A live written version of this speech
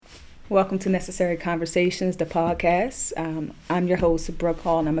Welcome to Necessary Conversations, the podcast. I'm your host, Brooke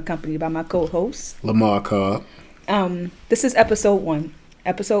Hall, and I'm accompanied by my co-host, Lamar Cobb. This is episode 1.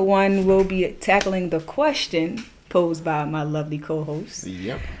 Episode 1 will be tackling the question posed by my lovely co-host.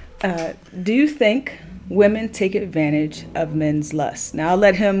 Yep. Do you think women take advantage of men's lust? Now, I'll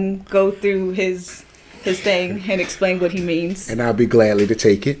let him go through his thing and explain what he means. And I'll be gladly to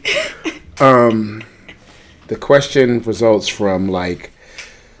take it. The question results from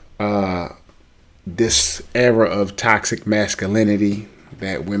this era of toxic masculinity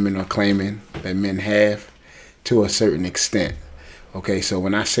that women are claiming that men have to a certain extent. Okay, so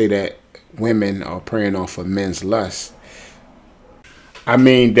when I say that women are preying off of men's lust, I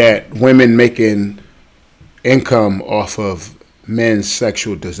mean that women making income off of men's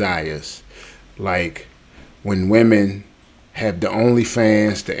sexual desires. Like when women have the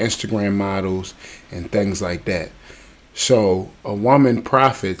OnlyFans, the Instagram models, and things like that. So a woman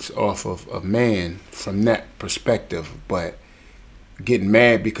profits off of a man from that perspective, but getting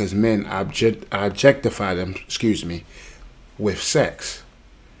mad because men objectify them, with sex.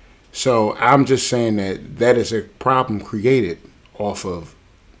 So I'm just saying that is a problem created off of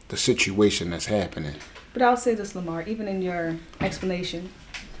the situation that's happening. But I'll say this, Lamar, even in your explanation,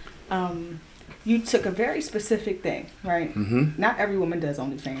 you took a very specific thing, right? Mm-hmm. Not every woman does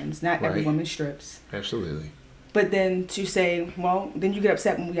OnlyFans. Not every woman strips. Absolutely. But then to say, well, then you get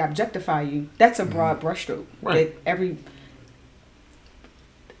upset when we objectify you. That's a broad brushstroke. Right.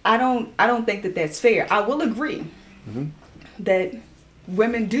 I don't think that that's fair. I will agree that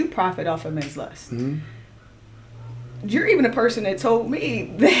women do profit off of men's lust. Mm-hmm. You're even a person that told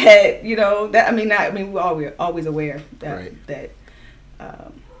me that we're always aware that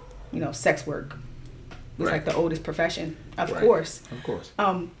sex work is like the oldest profession, of course. Of course.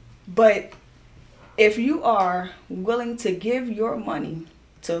 But if you are willing to give your money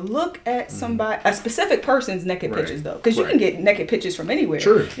to look at a specific person's naked pictures, though, because you can get naked pictures from anywhere.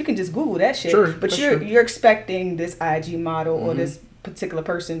 Sure. You can just Google that shit. Sure. But you're expecting this IG model or this particular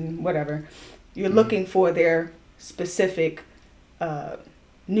person, whatever. You're looking for their specific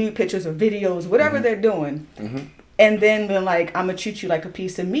nude pictures or videos, whatever they're doing. Mm-hmm. And then they're like, I'm going to treat you like a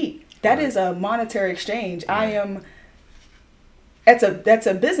piece of meat. That is a monetary exchange. Right. That's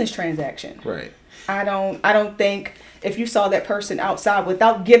a business transaction. Right. I don't think if you saw that person outside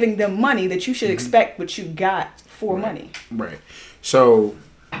without giving them money that you should expect what you got for money. Right. So.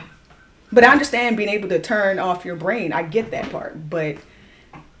 But I understand being able to turn off your brain. I get that part, but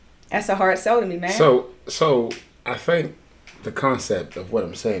that's a hard sell to me, man. So I think the concept of what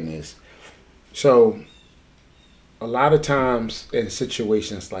I'm saying is, so a lot of times in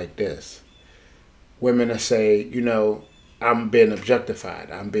situations like this, women will say, I'm being objectified,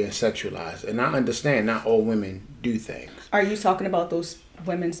 I'm being sexualized. And I understand not all women do things. Are you talking about those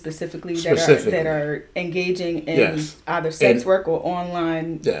women specifically that are engaging in either sex work or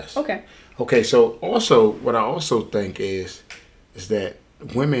online? Yes. Okay, so also what I also think is that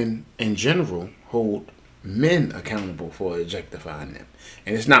women in general hold men accountable for objectifying them.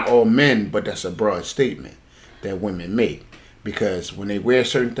 And it's not all men, but that's a broad statement that women make. Because when they wear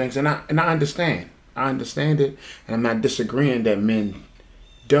certain things, and I understand it, and I'm not disagreeing that men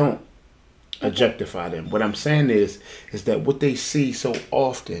don't objectify them. What I'm saying is that what they see so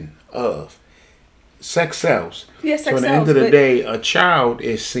often of sex sells. Yes, so at the end of the day, a child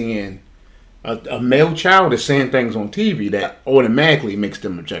is seeing a male child is seeing things on TV that automatically makes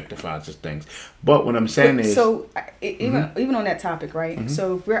them objectify these things. But what I'm saying is, so even on that topic, right? Mm-hmm.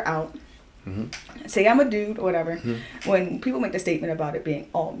 So if we're out. Mm-hmm. Say I'm a dude or whatever. Mm-hmm. When people make the statement about it being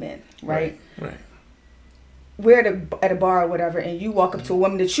all men, right? Right. We're at a bar or whatever, and you walk up to a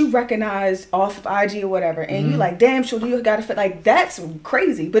woman that you recognize off of IG or whatever, and you're like, "Damn, sure, you got to fit." Like that's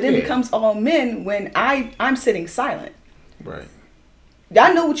crazy. But it becomes all men when I'm sitting silent. Right.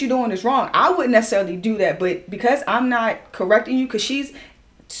 I know what you're doing is wrong. I wouldn't necessarily do that, but because I'm not correcting you, because she's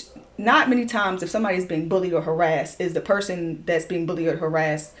not many times if somebody's being bullied or harassed, is the person that's being bullied or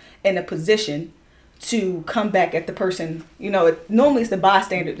harassed in a position to come back at the person. Normally it's the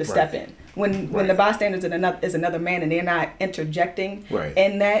bystander to step in. When the bystander is another man and they're not interjecting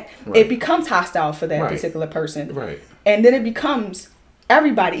in that, it becomes hostile for that particular person. Right. And then it becomes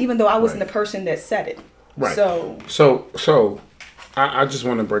everybody, even though I wasn't the person that said it. Right. So I just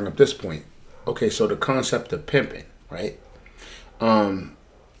want to bring up this point. Okay, so the concept of pimping, right?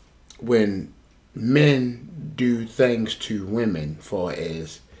 When men do things to women for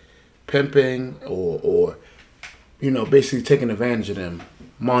as pimping or basically taking advantage of them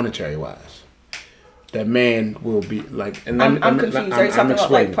monetary wise, that man will be like. And I'm confused. Are you talking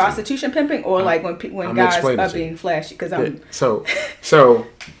about like prostitution pimping or like when guys are being flashy? Because so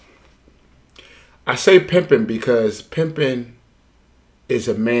I say pimping because pimping is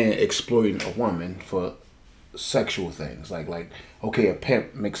a man exploiting a woman for sexual things. Like okay, a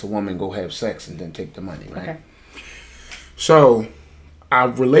pimp makes a woman go have sex and then take the money, right? Okay. So I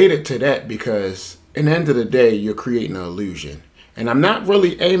related to that because in the end of the day, you're creating an illusion. And I'm not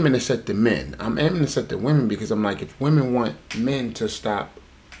really aiming this at the men. I'm aiming this at the women because I'm like, if women want men to stop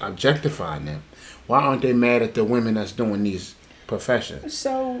objectifying them, why aren't they mad at the women that's doing these professions?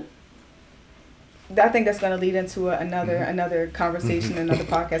 So I think that's going to lead into another conversation, another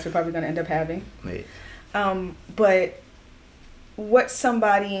podcast we're probably going to end up having. Right. But what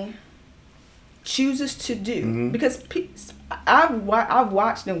somebody chooses to do, because I've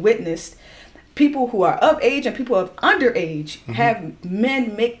watched and witnessed people who are of age and people of underage have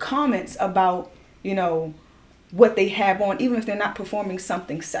men make comments about, you know, what they have on, even if they're not performing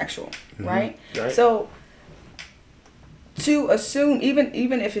something sexual, right? So to assume, even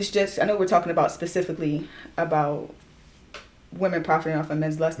if it's just, I know we're talking about specifically about women profiting off of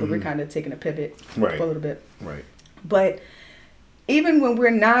men's lust, but we're kind of taking a pivot a little bit. Right. But even when we're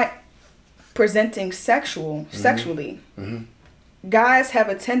not presenting sexually, guys have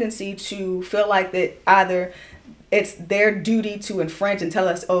a tendency to feel like that either it's their duty to infringe and tell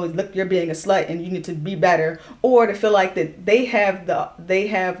us, oh, look, you're being a slut and you need to be better, or to feel like that they have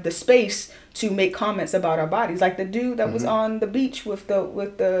the space to make comments about our bodies, like the dude that was on the beach with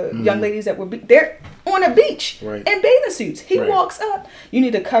the young ladies that were they're on a beach in bathing suits. He walks up, you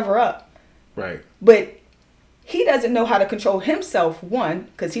need to cover up, but he doesn't know how to control himself, one,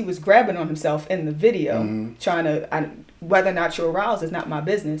 because he was grabbing on himself in the video, trying to, whether or not you're aroused is not my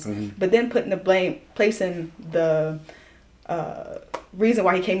business, but then placing the reason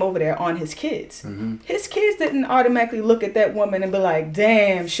why he came over there on his kids. His kids didn't automatically look at that woman and be like,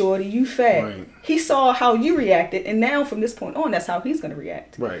 damn, shorty, you fat. He saw how you reacted, and now from this point on, that's how he's going to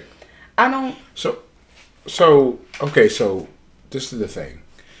react. So this is the thing.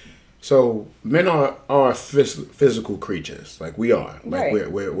 So men are physical creatures, like we are. Like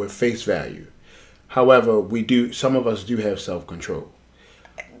we're face value. However, some of us do have self-control.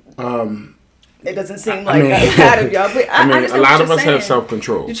 It doesn't seem like that out of y'all, but I a lot of us have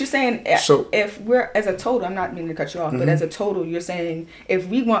self-control. But you're saying, so if we're, as a total, I'm not meaning to cut you off, but as a total, you're saying if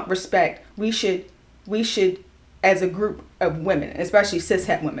we want respect, we should, as a group of women, especially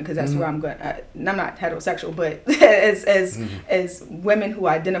cis-het women, because that's where I'm going. I'm not heterosexual, but as women who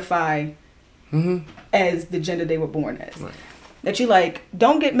identify as the gender they were born as, that you like,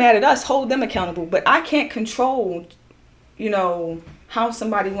 don't get mad at us, hold them accountable. But I can't control, how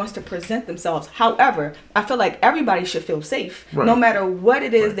somebody wants to present themselves. However, I feel like everybody should feel safe, no matter what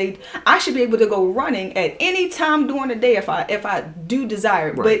it is. I should be able to go running at any time during the day if I do desire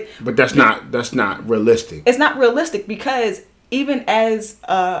it. But that's not realistic. It's not realistic because even as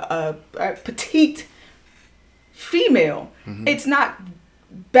a petite female, it's not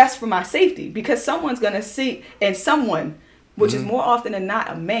best for my safety because someone's gonna see, and someone, which is more often than not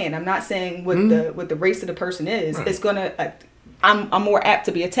a man. I'm not saying what the race of the person is. It's gonna. I'm more apt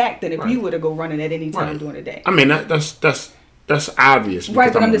to be attacked than if you were to go running at any time during the day. I mean that's obvious.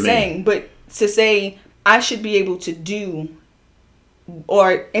 Right, but I'm just saying. But to say I should be able to do,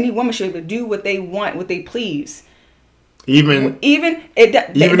 or any woman should be able to do what they want, what they please. Even if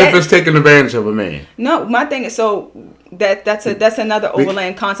it's taking advantage of a man. No, my thing is that's another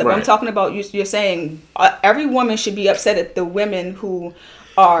overlaying concept. I'm talking about you're saying every woman should be upset at the women who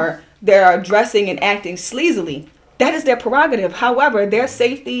are dressing and acting sleazily. That is their prerogative. However, their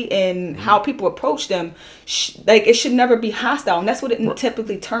safety and how people approach them, it should never be hostile, and that's what it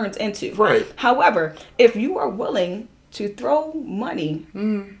typically turns into. However, if you are willing to throw money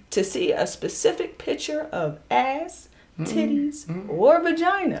to see a specific picture of ass, titties, or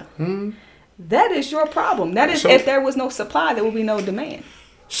vagina, that is your problem. That is, if there was no supply, there would be no demand.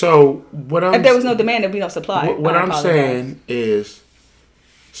 So if there was no demand, there'd be no supply. What I'm saying is,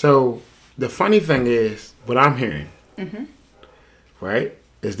 so the funny thing is, what I'm hearing, right,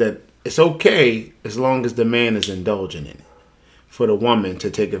 is that it's okay as long as the man is indulging in it for the woman to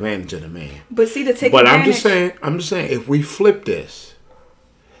take advantage of the man. But see, to take advantage. I'm just saying, if we flip the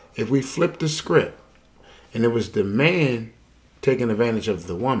script, and it was the man taking advantage of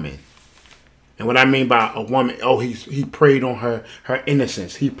the woman, and what I mean by a woman, he preyed on her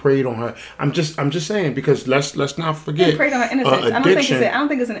innocence. He preyed on her. I'm just saying, because let's not forget. He preyed on her innocence. I don't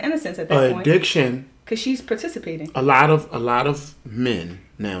think it's an innocence at that point. Addiction. Because she's participating. A lot of men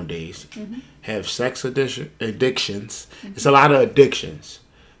nowadays have sex addictions. It's a lot of addictions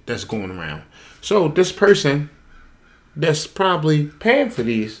that's going around. So this person that's probably paying for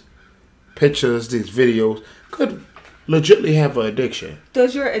these pictures, these videos, could legitimately have an addiction.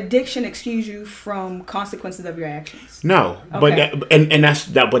 Does your addiction excuse you from consequences of your actions? No, Okay.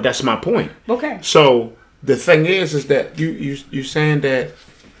 but that's my point. Okay. So the thing is that you saying that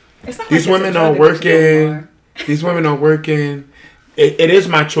It's not these like women it's a are drug addiction working. anymore. These women are working. It is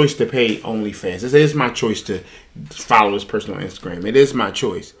my choice to pay OnlyFans. It is my choice to follow this person on Instagram. It is my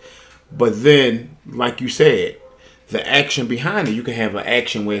choice. But then, like you said, the action behind it, you can have an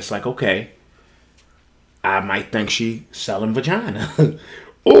action where it's like, okay, I might think she selling vagina.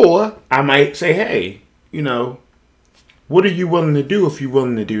 Or I might say, hey, what are you willing to do if you're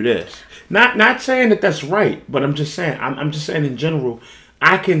willing to do this? Not saying that that's right, but I'm just saying, I'm just saying in general,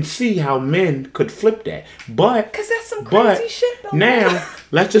 I can see how men could flip that. But Because that's some crazy shit, though. now,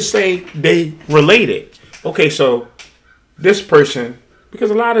 let's just say they related. Okay, so this person, because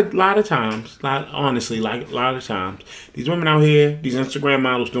a lot of times, these women out here, these Instagram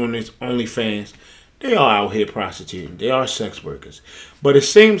models doing this OnlyFans, they are out here prostituting. They are sex workers. But it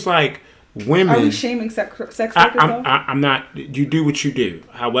seems like women... Are we shaming sex workers, though? I'm not... You do what you do.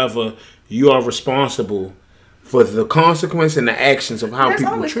 However, you are responsible for the consequence and the actions of how There's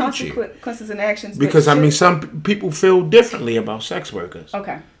people always treat you. consequences and actions. Because, some people feel differently about sex workers.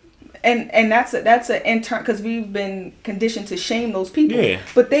 Okay. And that's an intern, because we've been conditioned to shame those people. Yeah.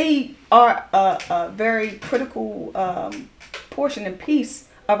 But they are a very critical portion and piece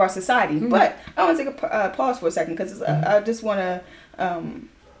of our society. Mm-hmm. But I want to take a pause for a second, because I just want to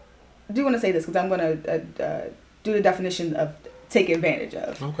say this, because I'm going to do the definition of take advantage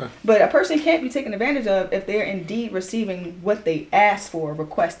of. Okay. But a person can't be taken advantage of if they're indeed receiving what they asked for or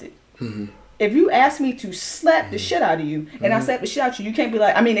requested. Mm-hmm. If you ask me to slap the shit out of you, and I slap the shit out of you, you can't be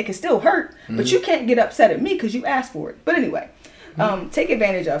like, I mean, it can still hurt, but you can't get upset at me because you asked for it. But anyway, take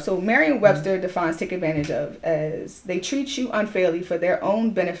advantage of. So Merriam-Webster defines take advantage of as they treat you unfairly for their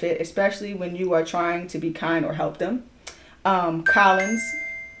own benefit, especially when you are trying to be kind or help them. Collins,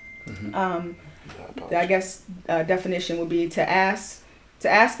 I guess definition would be to ask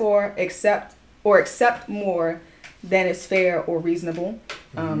for, accept more than is fair or reasonable.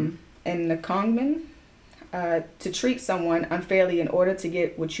 And the Kongman, to treat someone unfairly in order to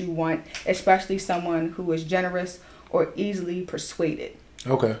get what you want, especially someone who is generous or easily persuaded.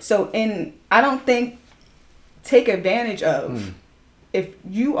 Okay. So I don't think take advantage of, if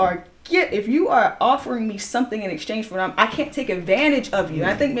you are offering me something in exchange for them, I can't take advantage of you. And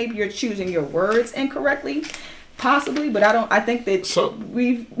I think maybe you're choosing your words incorrectly, possibly, but I think that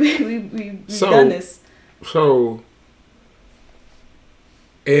we've done this. So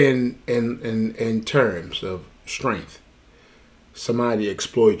in terms of strength, somebody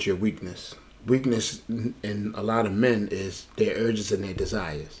exploits your weakness. Weakness in a lot of men is their urges and their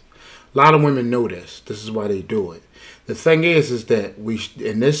desires. A lot of women know this. This is why they do it. The thing is that we,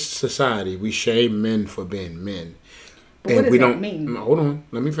 in this society, we shame men for being men. But what does that mean? Hold on,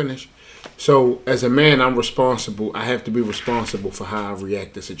 let me finish. So, as a man, I'm responsible. I have to be responsible for how I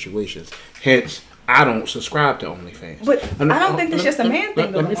react to situations. Hence, I don't subscribe to OnlyFans. But I don't think that's just a man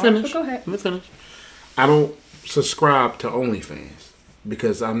thing. Let me finish. But go ahead. Let me finish. I don't subscribe to OnlyFans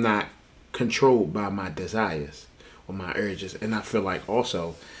because I'm not controlled by my desires or my urges. And I feel like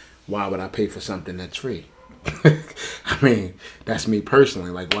also, why would I pay for something that's free? I mean, that's me personally.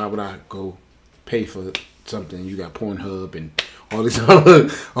 Like, why would I go pay for something? You got Pornhub and all these other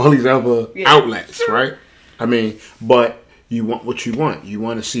outlets, right? I mean, but you want what you want. You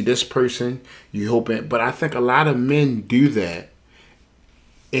want to see this person. You hoping, but I think a lot of men do that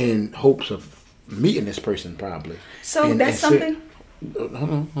in hopes of meeting this person, probably. So that's something. Hold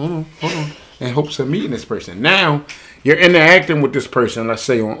on. In hopes of meeting this person. Now, you're interacting with this person, let's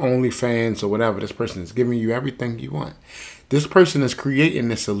say on OnlyFans or whatever. This person is giving you everything you want. This person is creating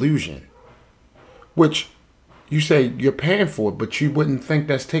this illusion, which you say you're paying for, but you wouldn't think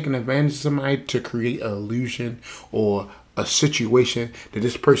that's taking advantage of somebody to create an illusion or a situation that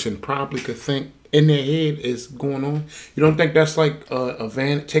this person probably could think in their head is going on. You don't think that's like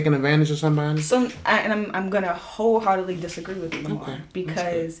taking advantage of somebody? So, I'm gonna wholeheartedly disagree with you, Lamar,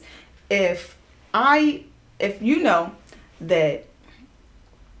 because if you know that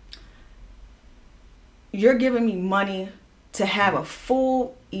you're giving me money to have a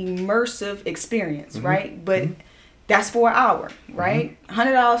full immersive experience, right? But that's for an hour, right?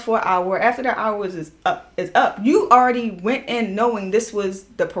 $100 for an hour. After that hour is up. You already went in knowing this was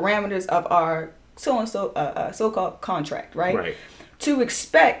the parameters of our so-called contract, right? Right. To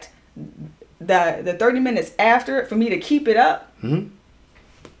expect the 30 minutes after it for me to keep it up.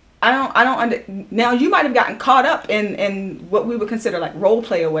 Now you might have gotten caught up in what we would consider like role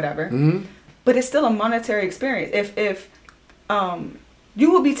play or whatever, but it's still a monetary experience. If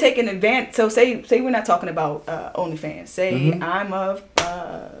you will be taking advantage. So say we're not talking about OnlyFans. Say I'm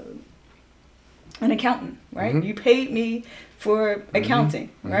an accountant, right? You paid me for accounting,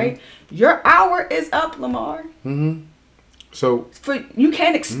 right? Your hour is up, Lamar. So you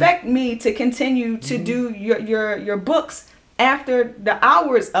can't expect me to continue to do your books after the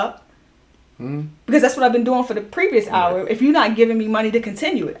hour is up. Because that's what I've been doing for the previous hour. If you're not giving me money to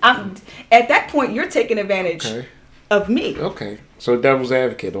continue it, at that point you're taking advantage of me. Okay. So devil's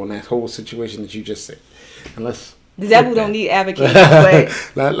advocate on that whole situation that you just said. And the devil don't need advocates.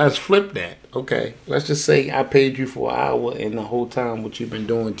 But let's flip that. Okay. Let's just say I paid you for an hour, and the whole time what you've been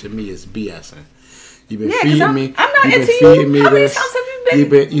doing to me is BSing. You've been feeding me. I'm not into you. Me How many this. times have you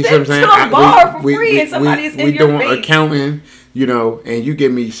been You know what I'm saying? to a bar for free and somebody's in your face? We doing accounting, you know, and you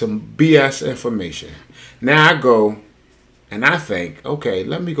give me some BS information. Now I go and I think, okay,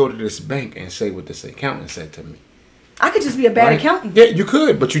 let me go to this bank and say what this accountant said to me. I could just be a bad accountant. Yeah, you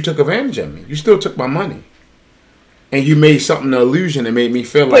could, but you took advantage of me. You still took my money. And you made something an illusion that made me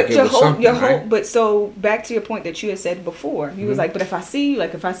feel like it was something, right? But so back to your point that you had said before, you was like, but if I see you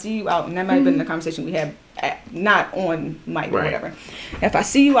out, and that might have been the conversation we had, not on mic or whatever. If I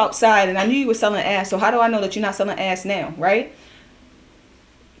see you outside and I knew you were selling ass, so how do I know that you're not selling ass now, right?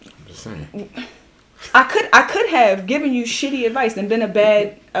 I'm just saying. I could have given you shitty advice and been a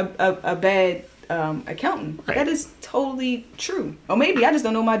bad accountant. That is totally true. Or maybe I just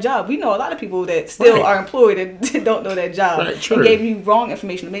don't know my job. We know a lot of people that still are employed and don't know their job and gave you wrong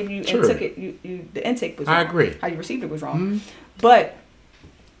information. Or maybe you took it. The intake was wrong. I agree. How you received it was wrong. But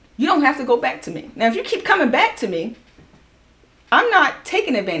you don't have to go back to me. Now, if you keep coming back to me, I'm not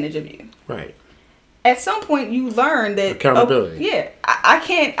taking advantage of you. Right. At some point, you learn that accountability. I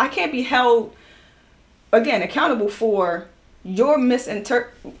can't be held again accountable for your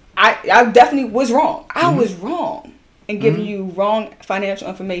I definitely was wrong. I was wrong in giving you wrong financial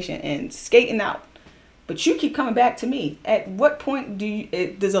information and skating out. But you keep coming back to me. At what point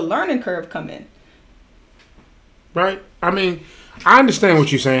does a learning curve come in? Right. I mean, I understand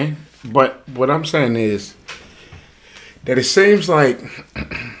what you're saying, but what I'm saying is that it seems like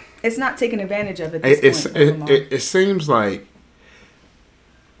it's not taking advantage of it. It seems like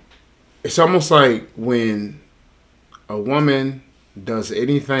it's almost like when a woman does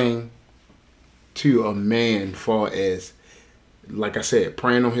anything to a man, far as, like I said,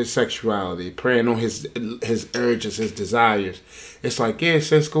 preying on his sexuality, preying on his urges, his desires. It's like, yeah,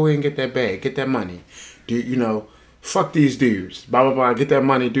 sis, go ahead and get that bag, get that money. Fuck these dudes, blah, blah, blah, get that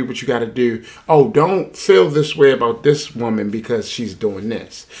money, do what you got to do. Oh, don't feel this way about this woman because she's doing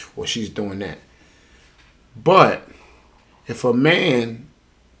this or she's doing that. But if a man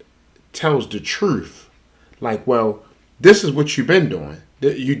tells the truth, like, well, this is what you've been doing.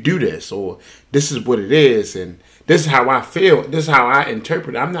 You do this, or this is what it is, and this is how I feel. This is how I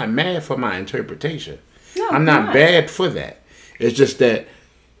interpret it. I'm not mad for my interpretation. No, I'm not bad for that. It's just that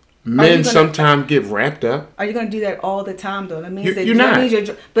men sometimes get wrapped up. Are you going to do that all the time, though? That means you're not.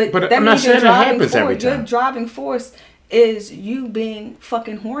 But that I'm not means saying it happens every time. Your driving force is you being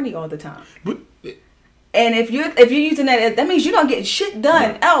fucking horny all the time. And if you're using that means you don't get shit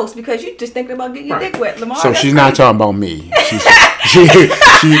done else because you just thinking about getting your dick wet, Lamar. So she's not talking about me.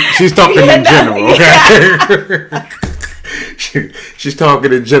 She's talking in general, okay? She's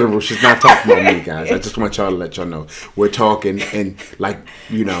talking in general. She's not talking about me, guys. I just want y'all to let y'all know we're talking and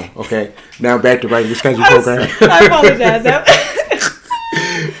okay. Now back to regular schedule program. I apologize.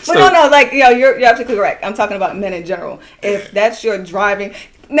 But no, you're absolutely correct. I'm talking about men in general. If that's your driving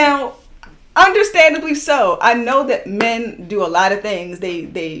now. Understandably so. I know that men do a lot of things.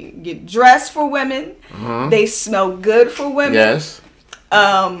 They get dressed for women. They smell good for women. Yes.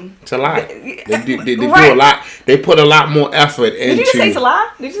 It's a lot. They do a lot. They put a lot more effort into. Did you just say it's a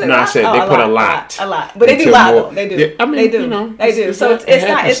lot? Did you say no, I said they put a lot. A lot. But they do a lot though. They do. Yeah, I mean, they do. They do. So it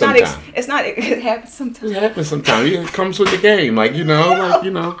happens sometimes. It happens sometimes. It comes with the game.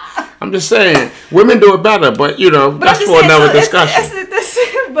 I'm just saying, women do it better, but that's for another discussion.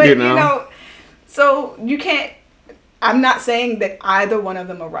 But so you can't. I'm not saying that either one of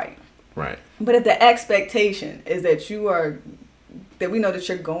them are right. Right. But if the expectation is that we know that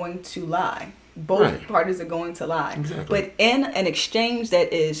you're going to lie, both parties are going to lie. Exactly. But in an exchange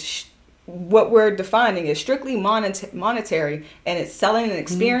that is what we're defining is strictly monetary, and it's selling an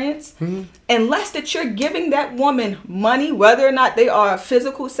experience, unless that you're giving that woman money, whether or not they are a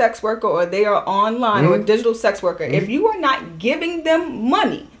physical sex worker or they are online or a digital sex worker, if you are not giving them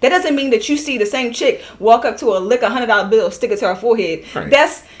money, that doesn't mean that you see the same chick walk up to her, lick $100 bill, stick it to her forehead. Right.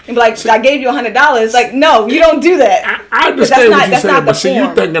 And be like, I gave you $100. Like, no, you don't do that. I understand what you're saying, but see,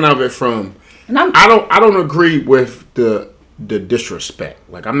 you're thinking of it from. I don't agree with the the disrespect.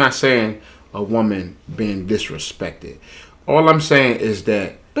 Like, I'm not saying a woman being disrespected. All I'm saying is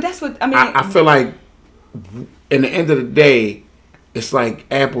that. But that's what I mean. I feel like, in the end of the day, it's like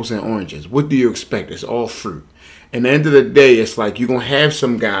apples and oranges. What do you expect? It's all fruit. In the end of the day, it's like you're gonna have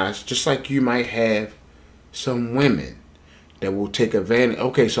some guys, just like you might have some women that will take advantage.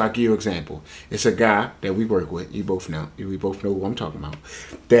 Okay, so I'll give you an example. It's a guy that we work with. We both know who I'm talking about.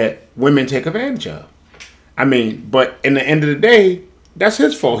 That women take advantage of. I mean, but in the end of the day, that's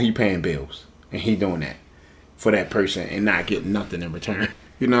his fault. He paying bills and he doing that for that person and not getting nothing in return.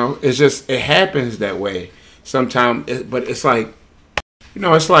 You know, it's just, it happens that way sometimes. But it's like, you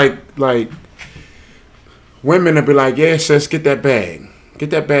know, it's like women will be like, yeah, sis, get that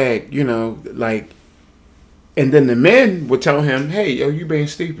bag, you know, like, and then the men would tell him, hey, yo, you being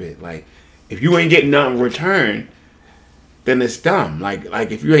stupid. Like, if you ain't getting nothing in return, then it's dumb.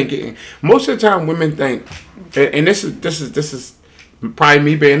 Like if you ain't getting, most of the time women think, and this is probably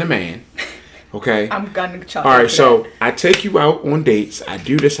me being a man. Okay. I'm gonna chop. All right, so I take you out on dates. I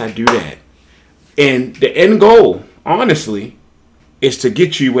do this, I do that, and the end goal, honestly, is to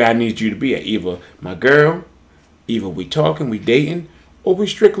get you where I need you to be at. Either my girl, either we talking, we dating, or we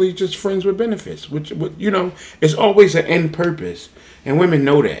strictly just friends with benefits. Which you know, it's always an end purpose, and women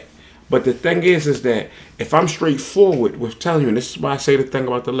know that. But the thing is that if I'm straightforward with telling you, and this is why I say the thing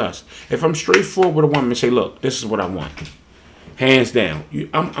about the lust. If I'm straightforward with a woman and say, look, this is what I want. Hands down,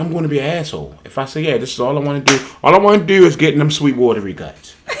 I'm going to be an asshole. If I say, yeah, this is all I want to do. All I want to do is get in them sweet watery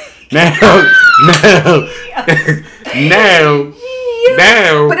guts. Now. But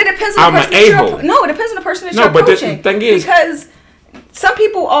it depends on the person that you're. No, it depends on the person that you're approaching. No, but the thing is, because some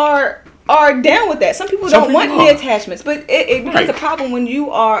people are down with that. Some people don't want any attachments. But it becomes a problem when you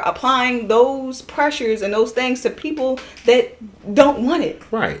are applying those pressures and those things to people that don't want it.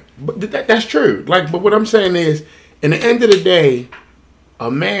 Right, but that's true. Like, but what I'm saying is, in the end of the day,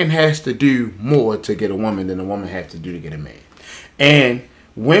 a man has to do more to get a woman than a woman has to do to get a man. And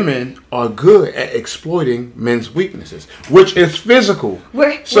women are good at exploiting men's weaknesses, which is physical.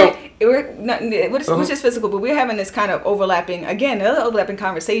 Which is physical, but we're having this kind of another overlapping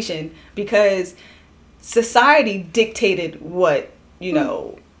conversation because society dictated what, you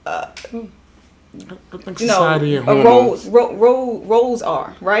know, I think society and roles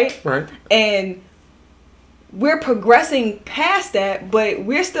are, right? Right. And we're progressing past that, but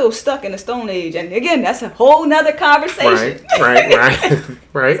we're still stuck in the Stone Age. And again, that's a whole nother conversation. Right.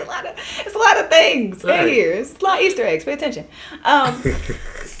 It's a lot of things in here. It's a lot of Easter eggs. Pay attention. I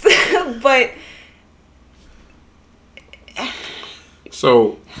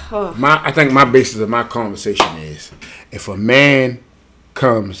think my basis of my conversation is, if a man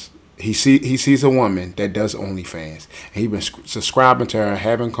comes, he sees a woman that does OnlyFans, and he's been subscribing to her,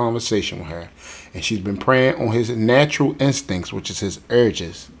 having conversation with her, and she's been preying on his natural instincts, which is his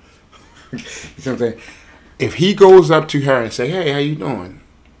urges. You know what I'm saying? If he goes up to her and say, hey, how you doing?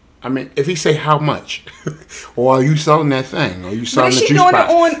 I mean, if he say how much, or are you selling that thing, or are you selling the juice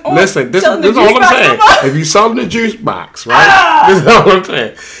box? Listen, this is all I'm saying. If you selling the juice box, right? This is all I'm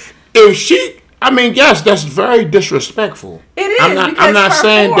saying. If she, I mean, yes, that's very disrespectful. It is. I'm not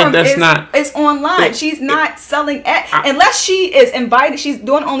saying that's not. It's online. She's not selling unless she is invited. She's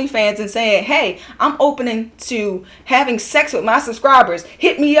doing OnlyFans and saying, "Hey, I'm opening to having sex with my subscribers.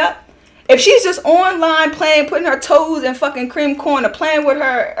 Hit me up." If she's just online playing, putting her toes in fucking cream corn, or playing with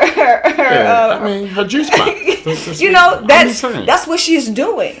her her juice box. You know, that's what she's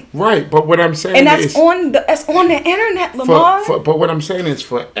doing. Right, but what I'm saying is, that's on the internet, Lamar. But what I'm saying is,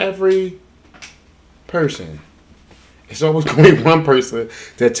 for every person, it's always going to be one person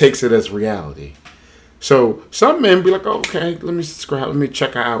that takes it as reality. So some men be like, oh, okay, let me subscribe, let me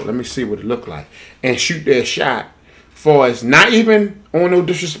check her out, let me see what it look like, and shoot their shot. For as not even on no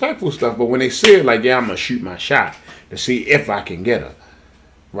disrespectful stuff, but when they see it, like, yeah, I'm gonna shoot my shot to see if I can get her,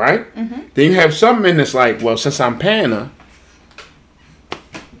 right? Mm-hmm. Then you have some men that's like, well, since I'm paying her,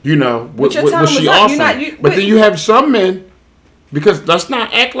 you know, what she offering. But then you have some men, because let's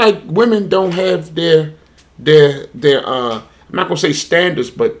not act like women don't have their I'm not gonna say standards,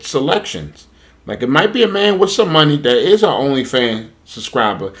 but selections. Like, it might be a man with some money that is an OnlyFans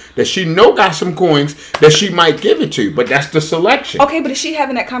subscriber that she know got some coins that she might give it to, but that's the selection. Okay, but is she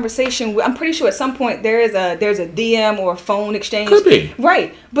having that conversation? I'm pretty sure at some point there's a DM or a phone exchange. Could be.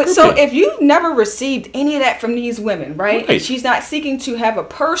 Right. But if you've never received any of that from these women, right? And she's not seeking to have a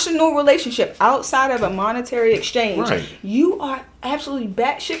personal relationship outside of a monetary exchange. Right. You are absolutely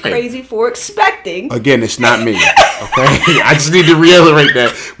batshit crazy for expecting. Again, it's not me. Okay? I just need to reiterate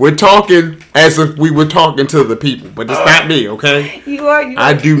that. We're talking as if we were talking to the people, but it's not me, okay? You are.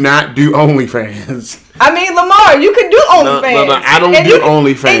 I do not do OnlyFans. I mean, Lamar, you could do OnlyFans. No, I don't do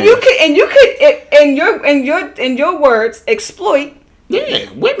OnlyFans. And you could, in your words, exploit.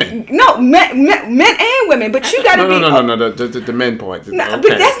 Yeah, women. No, men and women, but you gotta be. No. The men part. No, okay.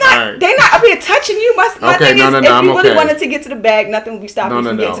 but that's not. Right. They're not up here touching you. My thing is, if you really wanted to get to the bag, nothing would be stopping you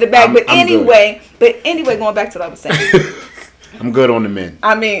from getting to the bag. But anyway, going back to what I was saying. I'm good on the men.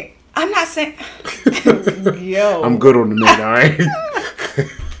 I mean, I'm not saying. Yo. I'm good on the men. All right.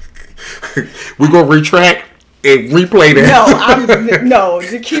 We gonna retract and replay that. No,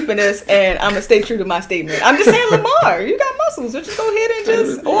 you're keeping this, and I'm gonna stay true to my statement. I'm just saying, Lamar, you got muscles. Just go ahead and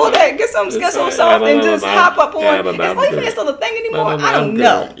just all that, get some soft, and just hop up on. Is OnlyFans still a thing anymore? I don't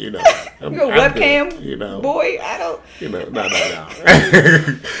know. You know, you're a webcam boy. I don't.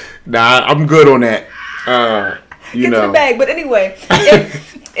 No. Nah, I'm good on that. Get to the bag. But anyway,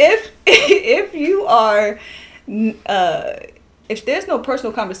 if you are. If there's no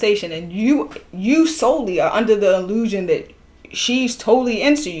personal conversation and you solely are under the illusion that she's totally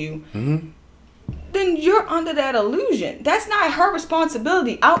into you, then you're under that illusion. That's not her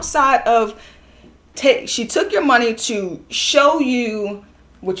responsibility outside of she took your money to show you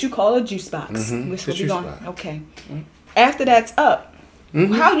what you call a juice box. Okay. After that's up,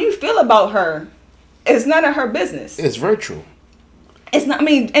 how you feel about her is none of her business. It's virtual. It's not, I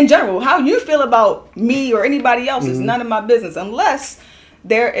mean, in general, how you feel about me or anybody else is none of my business unless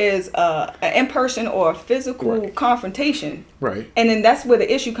there is an in-person or a physical confrontation. Right. And then that's where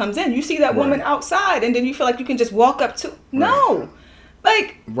the issue comes in. You see that woman outside and then you feel like you can just walk up to... No.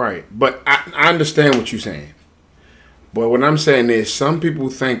 Like... Right. But I understand what you're saying. But what I'm saying is some people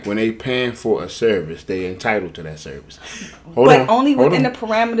think when they paying for a service, they're entitled to that service. Only within the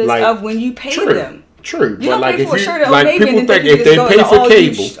parameters of when you pay them. True, you don't pay for a shirt or like people think if they pay for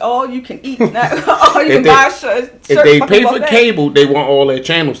cable, all you can eat, all you can buy a shirt. If they pay for cable, they want all their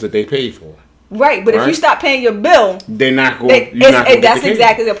channels that they pay for. Right, but if you stop paying your bill, they're not going. That's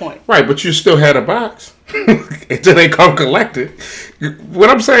exactly the point. Right, but you still had a box until they come collect it. What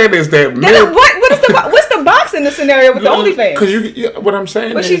I'm saying is that what's the box in the scenario with the OnlyFans? Because what I'm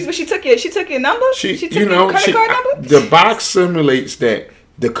saying is she took your number. She took your credit card number. The box simulates that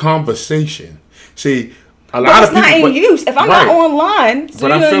the conversation. See, a of lot people. It's not in use. If I'm not online, so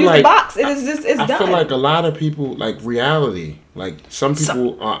you're gonna use the box. It's done. I feel like a lot of people like reality. Like some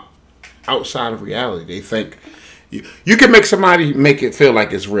people are outside of reality. They think you can make somebody make it feel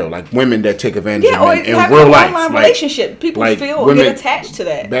like it's real. Like women that take advantage of men in real life. Online relationship. People feel women, get attached to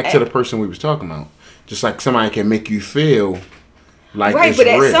that. Back to the person we was talking about. Just like somebody can make you feel. Like right,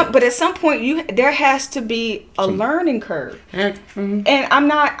 but at some point there has to be a learning curve, and I'm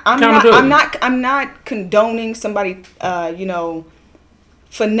not condoning somebody,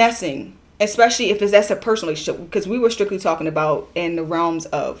 finessing, especially if that's a personal relationship. Because we were strictly talking about in the realms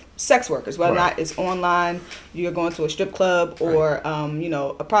of sex workers, whether or not it's online, you're going to a strip club or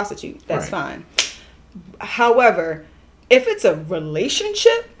a prostitute. That's fine. However, if it's a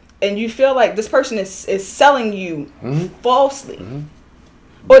relationship. And you feel like this person is selling you falsely.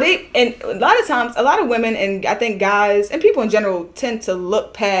 Or and a lot of times, a lot of women and I think guys and people in general tend to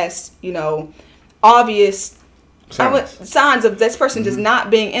look past, obvious signs of this person just not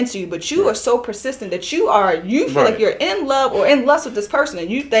being into you. But you are so persistent that you feel like you're in love or in lust with this person.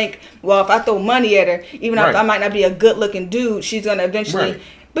 And you think, well, if I throw money at her, even if I might not be a good looking dude, she's going to eventually. Right.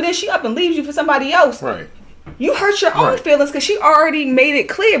 But then she up and leaves you for somebody else. Right. You hurt your own feelings because she already made it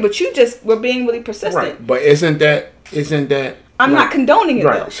clear, but you just were being really persistent. Right, but isn't that? I'm not condoning it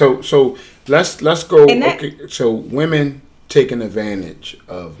though. So let's go. So women taking advantage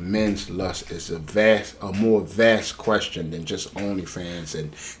of men's lust is a more vast question than just OnlyFans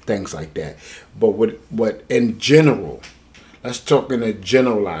and things like that. But what in general, let's talk in a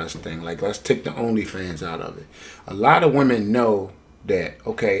generalized thing. Like let's take the OnlyFans out of it. A lot of women know that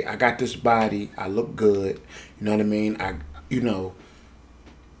I got this body, I look good, you know what I mean? I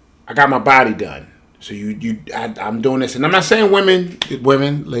got my body done. So I'm doing this, and I'm not saying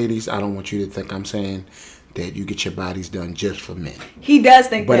women, ladies, I don't want you to think I'm saying that you get your bodies done just for men. He does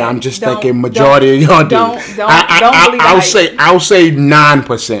think but that. I'm just thinking majority of y'all do. I'll say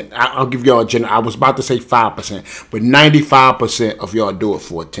 9%. I'll give y'all a general. I was about to say 5%, but 95% of y'all do it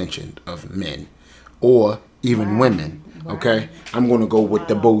for attention of men or even women. Okay, I'm going to go with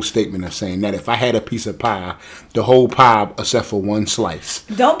the bold statement of saying that if I had a piece of pie, the whole pie, except for one slice,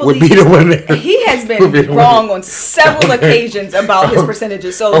 would be the winner. He has been wrong on several occasions about his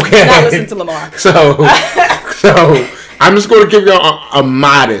percentages, so do not listen to Lamar. So I'm just going to give y'all a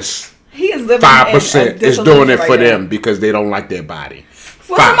modest 5% is doing it for them because they don't like their body.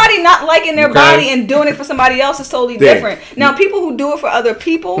 Well, somebody not liking their body and doing it for somebody else is totally different. Now, people who do it for other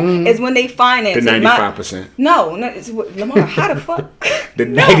people is when they finance the 95%. No, it's, Lamar, how the fuck? The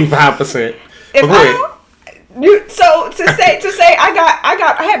 95%. If I don't, so to say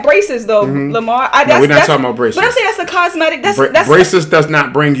I had braces though, Lamar. We're not talking about braces. But I'm saying that's a cosmetic. That's braces does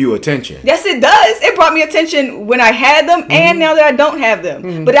not bring you attention. Yes, it does. It brought me attention when I had them, and now that I don't have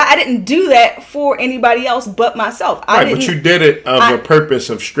them. But I didn't do that for anybody else but myself. But you did it of the purpose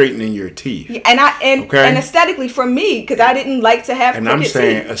of straightening your teeth. And aesthetically for me, because I didn't like to have. And I'm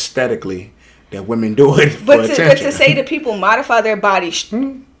saying teeth. Aesthetically that women do it for attention. But to say that people modify their body.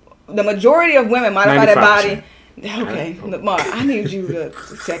 The majority of women modify 95%. Their body. Okay, Lamar, I need you to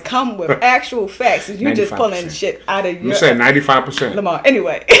come with actual facts. You just pulling shit out of your. You said 95%. Lamar.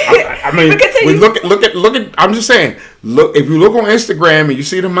 Anyway, I mean, look at. I'm just saying. Look, if you look on Instagram and you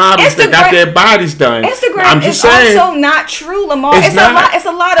see the models that got their bodies done. Instagram is also not true, Lamar. It's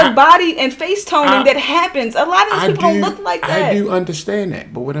a lot of body and face toning that happens. A lot of these people don't look like that. I do understand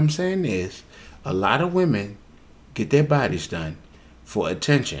that, but what I'm saying is, a lot of women get their bodies done for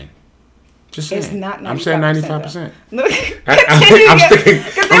attention. Just saying. It's not 95%. I'm saying 95%.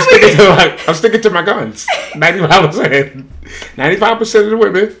 I'm sticking to my guns. 95%. 95% of the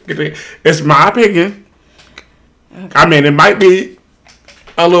women. It's my opinion. Okay. I mean, it might be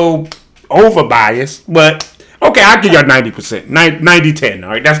a little over biased, but okay, I'll give y'all 90%. 90-10. All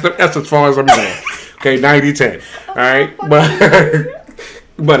right, that's as far as I'm going. Okay, 90-10. All right,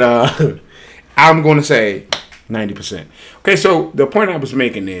 but I'm going to say 90%. Okay, so the point I was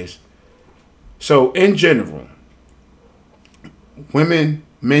making is. So, in general,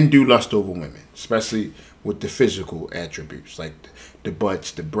 men do lust over women, especially with the physical attributes, like the butts,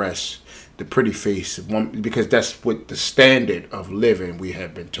 the breasts, the pretty face, because that's what the standard of living we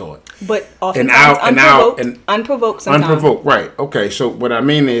have been taught. But oftentimes unprovoked sometimes. Unprovoked, right. Okay, so what I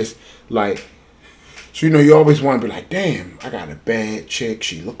mean is, like, so, you always want to be like, damn, I got a bad chick,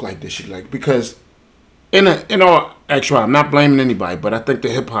 she look like this, because... In all actuality, I'm not blaming anybody, but I think the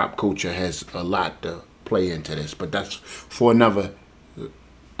hip hop culture has a lot to play into this. But that's for another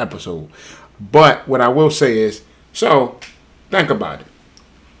episode. But what I will say is, so think about it.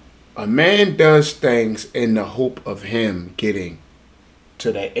 A man does things in the hope of him getting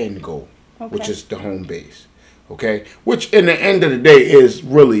to that end goal, which is the home base. Okay, which in the end of the day is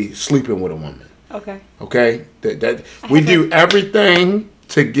really sleeping with a woman. Okay, that we do everything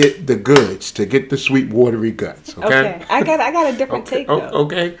to get the goods, to get the sweet watery guts. Okay. I got a different take though.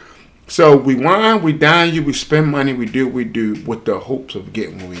 Okay. So we wine, we dine you, we spend money, we do what we do with the hopes of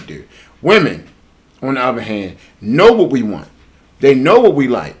getting what we do. Women, on the other hand, know what we want. They know what we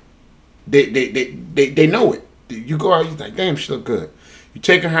like. They know it. You go out, you're like, damn, she look good. You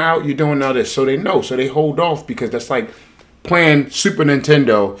taking her out, you're doing all this. So they know. So they hold off because that's like playing Super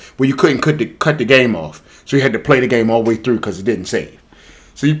Nintendo where you couldn't cut the game off. So you had to play the game all the way through because it didn't save.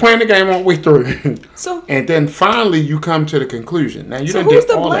 So you're playing the game all the way through. And then finally you come to the conclusion. Now you done did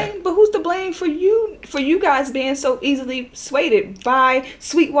all that. But who's to blame for you guys being so easily swayed by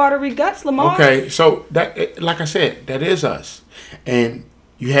sweet watery guts, Lamar? Okay, so that, like I said, that is us. And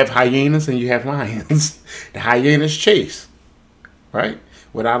you have hyenas and you have lions. The hyenas chase, right?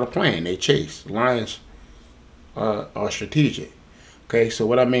 Without a plan, they chase. Lions are strategic. Okay, so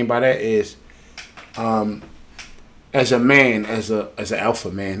what I mean by that is, as a man, as an alpha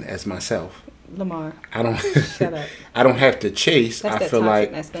man, as myself, Lamar, I don't shut up. I don't have to chase. That's I feel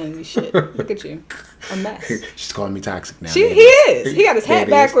like masculinity shit. Look at you, a mess. She's calling me toxic now. He is. He got his hat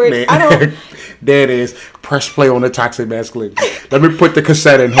backwards. I don't. There it is. Press play on the toxic masculinity. Let me put the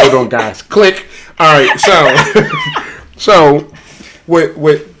cassette in. Hold on, guys. Click. All right. So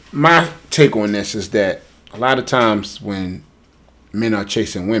what my take on this is that a lot of times when men are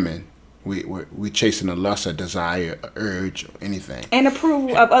chasing women, we're chasing a lust, a desire, a urge, or anything. And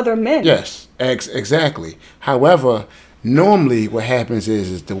approval of other men. Yes, exactly. However, normally what happens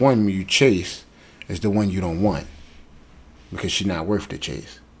is the one you chase is the one you don't want because she's not worth the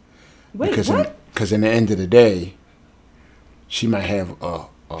chase. Wait, what? Because in the end of the day, she might have a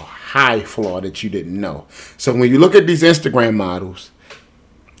high flaw that you didn't know. So when you look at these Instagram models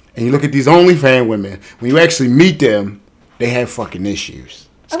and you look at these OnlyFans women, when you actually meet them, they have fucking issues.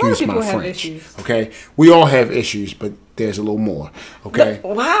 Excuse my French. Okay, we all have issues, but there's a little more. Okay.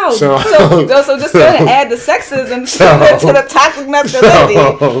 Wow. So just go ahead and add the sexism to the toxic masculinity.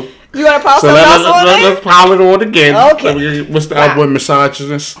 You want to pile something else on there? Let's pile it on again. Okay. What's the other one?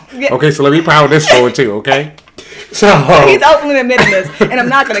 Misogynist. Yeah. Okay, so let me pile this on too. Okay. So he's openly admitting this, and I'm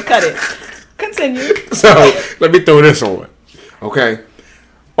not going to cut it. Continue. So let me throw this on. Okay.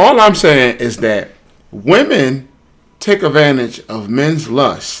 All I'm saying is that women take advantage of men's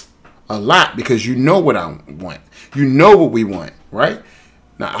lust a lot because you know what I want. You know what we want, right?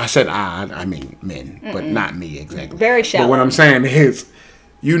 Now, I said I mean men, but not me exactly. Very shallow. But what I'm saying is,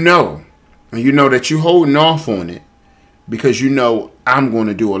 you know, and you know that you holding off on it because you know I'm going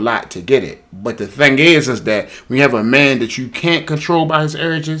to do a lot to get it. But the thing is that when you have a man that you can't control by his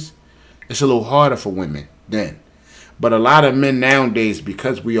urges, it's a little harder for women then. But a lot of men nowadays,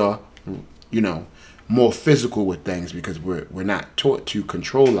 because we are, you know, more physical with things, because we're not taught to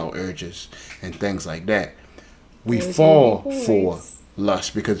control our urges and things like that, we fall for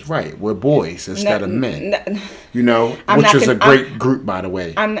lust because we're boys instead of men. You know, which is a great group, by the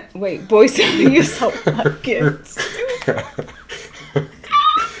way. Boys, you're so fucking stupid.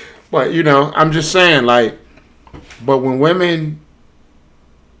 But you know, I'm just saying, like, but when women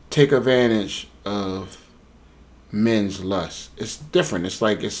take advantage of men's lust, it's different.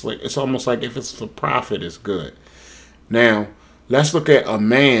 It's almost like if it's for profit, it's good. Now, let's look at a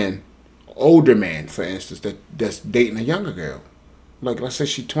man, older man, for instance, that's dating a younger girl. Like, let's say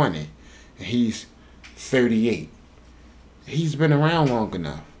she's 20 and he's 38. He's been around long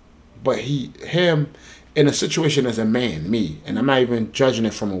enough. But him, in a situation as a man, me, and I'm not even judging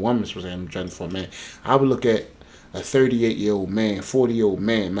it from a woman's perspective, I'm judging for a man. I would look at a 38-year-old man, 40-year-old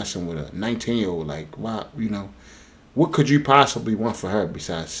man messing with a 19-year-old, like, wow, you know, what could you possibly want for her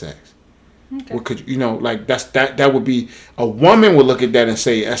besides sex? Okay. What could you know? Like that would be, a woman would look at that and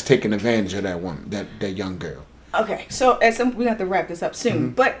say that's taking advantage of that woman, that young girl. Okay, so we have to wrap this up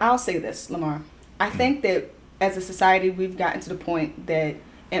soon, but I'll say this, Lamar. I think that as a society, we've gotten to the point that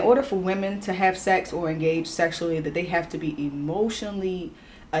in order for women to have sex or engage sexually, that they have to be emotionally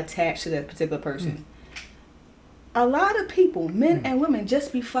attached to that particular person. A lot of people, men and women,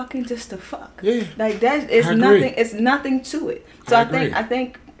 just be fucking just to fuck. Yeah, like that is nothing. It's nothing to it. So I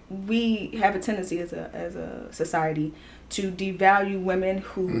think we have a tendency as a society to devalue women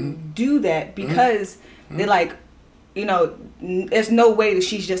who do that because they're like, you know, there's no way that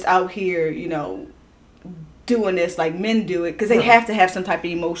she's just out here, you know, doing this like men do it, because they have to have some type of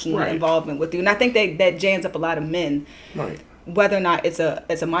emotional involvement with you. And I think that jams up a lot of men, whether or not it's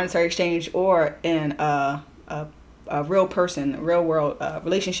a monetary exchange or in a real person, real world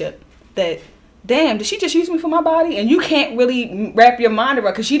relationship. That, damn, did she just use me for my body? And you can't really wrap your mind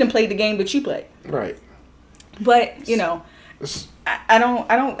around because she didn't play the game that you play. Right. But you know, I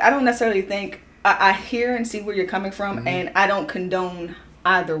don't necessarily think. I hear and see where you're coming from, and I don't condone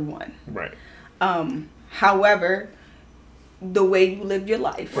either one. Right. However, the way you live your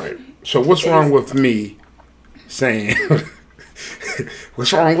life. Right. So what's wrong with me saying?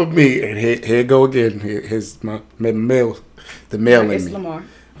 What's wrong with me? And here go again. Here's my mail. The mail in me. Lamar.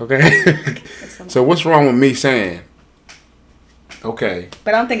 Okay. So what's wrong with me saying? Okay.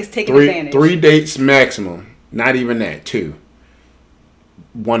 But I don't think it's taking advantage. 3 dates maximum. Not even that. 2.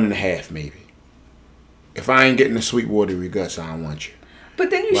 1.5 maybe. If I ain't getting the sweet watery guts, I don't want you. But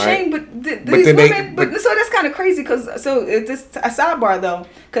then you shame, these women. So that's kind of crazy, because so it's just a sidebar though,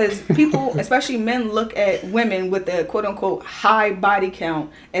 because people, especially men, look at women with the quote unquote high body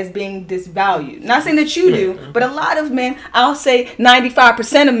count as being disvalued. Not saying that you do, but a lot of men, I'll say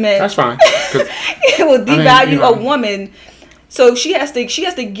 95% of men. That's fine. It will devalue a woman. So she has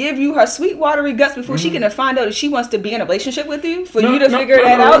to give you her sweet watery guts before she can find out if she wants to be in a relationship with you. For you to figure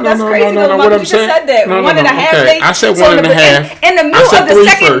that out, that's crazy. What I'm saying, said that 1.5 dates. I said 1.5. In the middle of the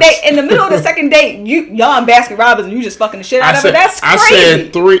second date, in the middle of the second date, y'all in Baskin Robbins and you just fucking the shit out of it. That's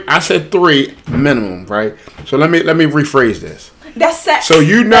crazy. I said 3 minimum, right? So let me rephrase this. That's sex. So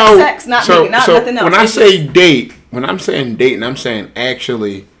you know, that's sex, not nothing else. When I say date, when I'm saying date, and I'm saying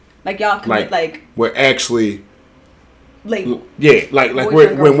actually, like y'all commit, like we're actually. Label. Yeah, like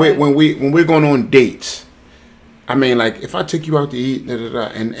when we're going on dates. I mean, like if I take you out to eat,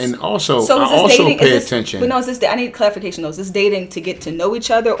 and also I also pay attention. But no, is this? I need clarification though. Is this dating to get to know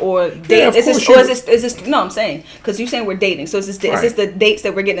each other, or date? Yeah, is this? No, I'm saying, because you're saying we're dating. So is this the dates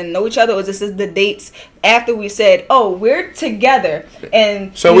that we're getting to know each other, or is this the dates after we said, oh, we're together?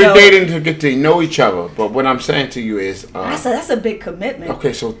 And so we're dating to get to know each other. But what I'm saying to you is that's a big commitment.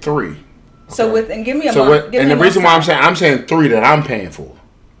 Okay, so 3. So and give me a month. And the reason why I'm saying 3 that I'm paying for.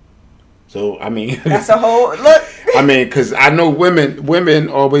 So I mean, that's a whole look. I mean, because I know women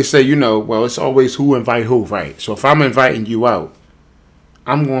always say, you know, well, it's always who invite who, right? So if I'm inviting you out,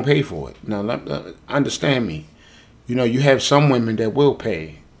 I'm going to pay for it. Now, understand me. You know, you have some women that will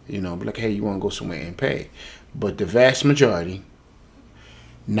pay. You know, be like, hey, you want to go somewhere and pay, but the vast majority,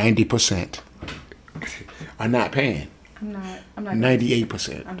 90%, are not paying. I'm not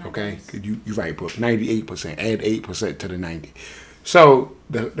 98%. Okay, you right, Brooke. 98%. Add 8% to the 90. So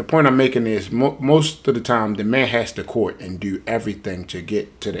the point I'm making is most of the time the man has to court and do everything to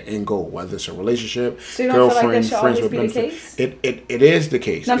get to the end goal, whether it's a relationship, So you don't feel like girlfriend, that should friends always with be the benefits. case? It is the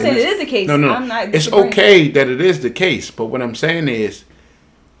case. No, I'm saying it is the case. No, I'm not it's disagreeing. okay that it is the case, but what I'm saying is,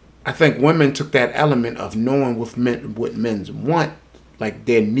 I think women took that element of knowing what men want, like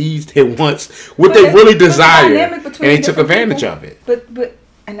their needs, their wants, what they really desire, and they took advantage of it. But the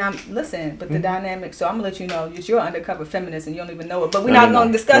dynamic. So I'm gonna let you know you're an undercover feminist and you don't even know it. But we're not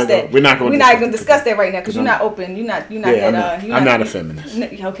gonna discuss that. We're not gonna discuss that right now because you're not open. You're not. I'm not a feminist.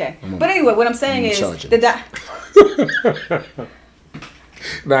 Okay. But anyway, what I'm saying is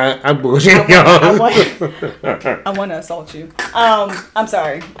Nah, I'm bullshitting y'all. I want to assault you. I'm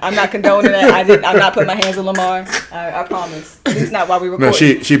sorry. I'm not condoning that. I'm not putting my hands on Lamar. I promise. It's not why we record. No,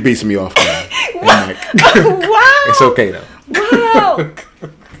 she beats me off. Wow. It's okay though. Wow.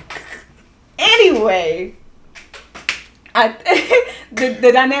 Anyway, the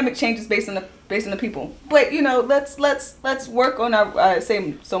dynamic changes based on the people. But let's work on our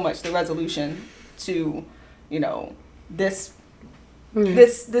say so much the resolution to this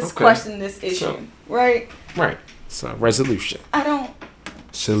question, this issue, right? Right. So resolution.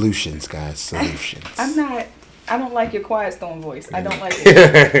 Solutions, guys. Solutions. I don't like your quiet storm voice. I don't like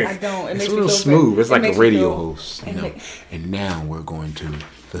it. I don't. It it's makes a little me smooth. It's like a radio host. And And now we're going to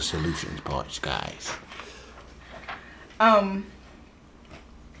the solutions parts, guys. All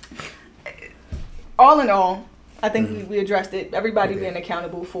in all, I think we addressed it. Everybody being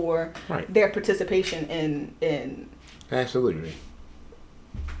accountable for their participation in absolutely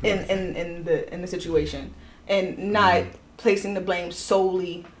in the situation, and not placing the blame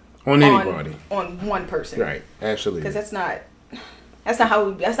solely on anybody, on one person. Right. Absolutely. Because that's not how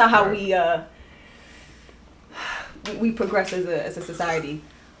we progress as a society.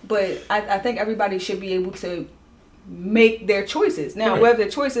 But I think everybody should be able to make their choices. Now, whether their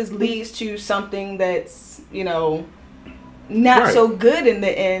choices leads to something that's not so good in the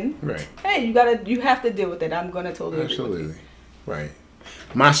end. Right. Hey, you have to deal with it. I'm gonna totally agree with you. Right.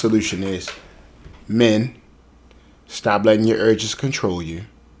 My solution is, men, stop letting your urges control you.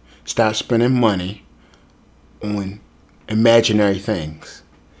 Stop spending money on imaginary things,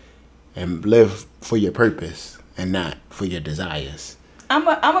 and live for your purpose and not for your desires. I'm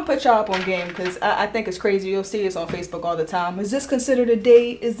gonna put y'all up on game because I think it's crazy. You'll see this on Facebook all the time. Is this considered a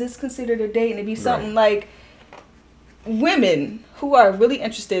date? Is this considered a date? And it'd be something like women who are really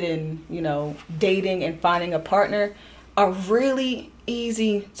interested in dating and finding a partner are really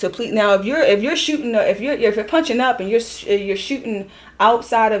easy to please. Now, if you're shooting, if you're punching up and you're shooting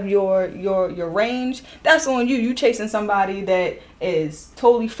outside of your range, that's on you. You chasing somebody that is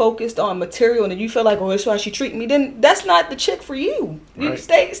totally focused on material, and then you feel like, oh, that's why she treating me. Then that's not the chick for you. You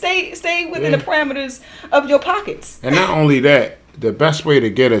stay within the parameters of your pockets. And not only that, the best way to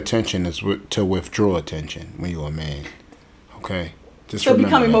get attention is to withdraw attention when you're a man. Okay. So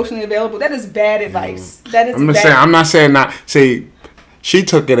become emotionally available. That is bad advice. I'm not saying not say. She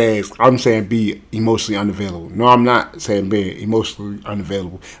took it as I'm saying be emotionally unavailable. No, I'm not saying be emotionally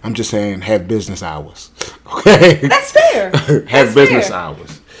unavailable. I'm just saying have business hours. Okay. That's fair. Have business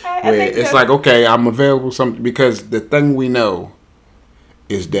hours. Where it's like, okay, I'm available because the thing we know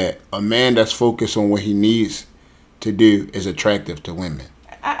is that a man that's focused on what he needs to do is attractive to women.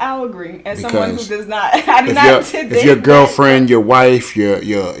 I'll agree. As someone who does not, I do not. If your girlfriend, your wife, your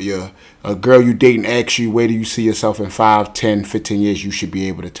a girl you dating asks you, where do you see yourself in 5, 10, 15 years, you should be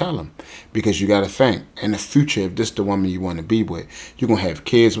able to tell them. Because you got to think, in the future, if this is the woman you want to be with, you're going to have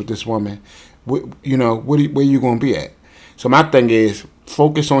kids with this woman. Where you going to be at? So my thing is,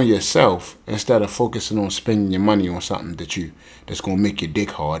 focus on yourself instead of focusing on spending your money on something that's going to make your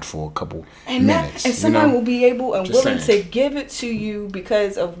dick hard for a couple minutes. And someone will be able and willing to give it to you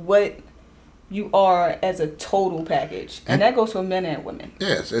because of what you are as a total package. And that goes for men and women.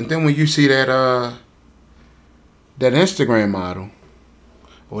 Yes. And then when you see that Instagram model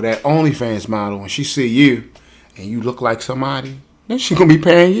or that OnlyFans model, when she see you and you look like somebody, then she's going to be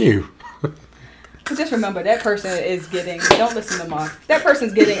paying you. Just remember, that person is getting, don't listen to Mark, that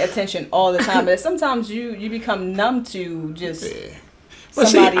person's getting attention all the time. But sometimes you become numb to just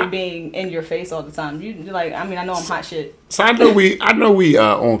somebody being in your face all the time. You're like, I know I'm hot shit. So I know we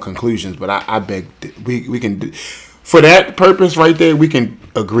on conclusions, but I beg we can do, for that purpose right there, we can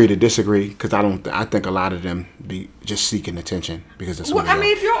agree to disagree because I think a lot of them be just seeking attention because that's what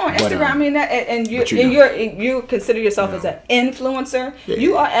if you're on Instagram, you consider yourself as an influencer,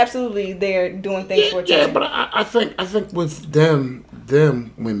 you are absolutely there doing things for attention. Yeah, but I think with them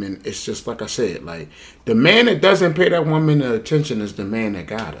women, it's just like I said, like the man that doesn't pay that woman the attention is the man that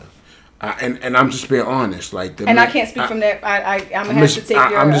got her. And I'm just being honest, like. I can't speak from that. I'm gonna have to take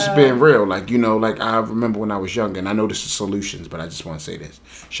your. I'm just being real, like like I remember when I was younger, and I know this is solutions, but I just want to say this.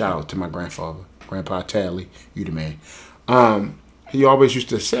 Shout out to my grandfather, Grandpa Tally, you the man. He always used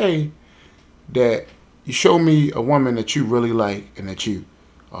to say that you show me a woman that you really like and that you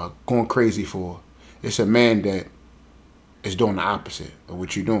are going crazy for. It's a man that is doing the opposite of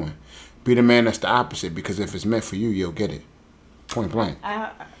what you're doing. Be the man that's the opposite, because if it's meant for you, you'll get it. Point blank.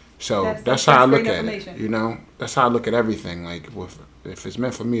 So that's how I look at it. You know, that's how I look at everything. Like, if it's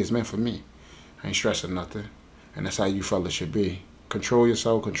meant for me, it's meant for me. I ain't stressing nothing. And that's how you fellas should be. Control your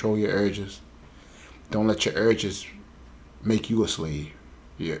soul, control your urges. Don't let your urges make you a slave.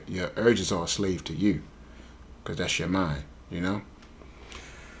 Your urges are a slave to you, because that's your mind, you know?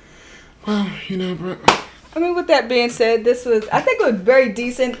 Well, you know, bro. I mean, with that being said, this was, I think, a very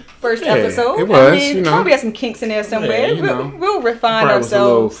decent first episode. It was, I mean, you know. Probably had some kinks in there somewhere. Yeah, you know. We'll refine Probably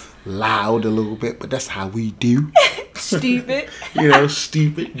ourselves. was a little loud a little bit, but that's how we do. Stupid. You know,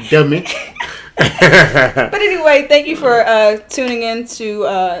 stupid, dummy. But anyway, thank you for tuning in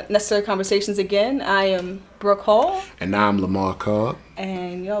to Necessary Conversations again. I am Brooke Hall. And I'm Lamar Cobb.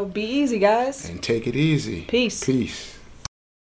 And, be easy, guys. And take it easy. Peace. Peace.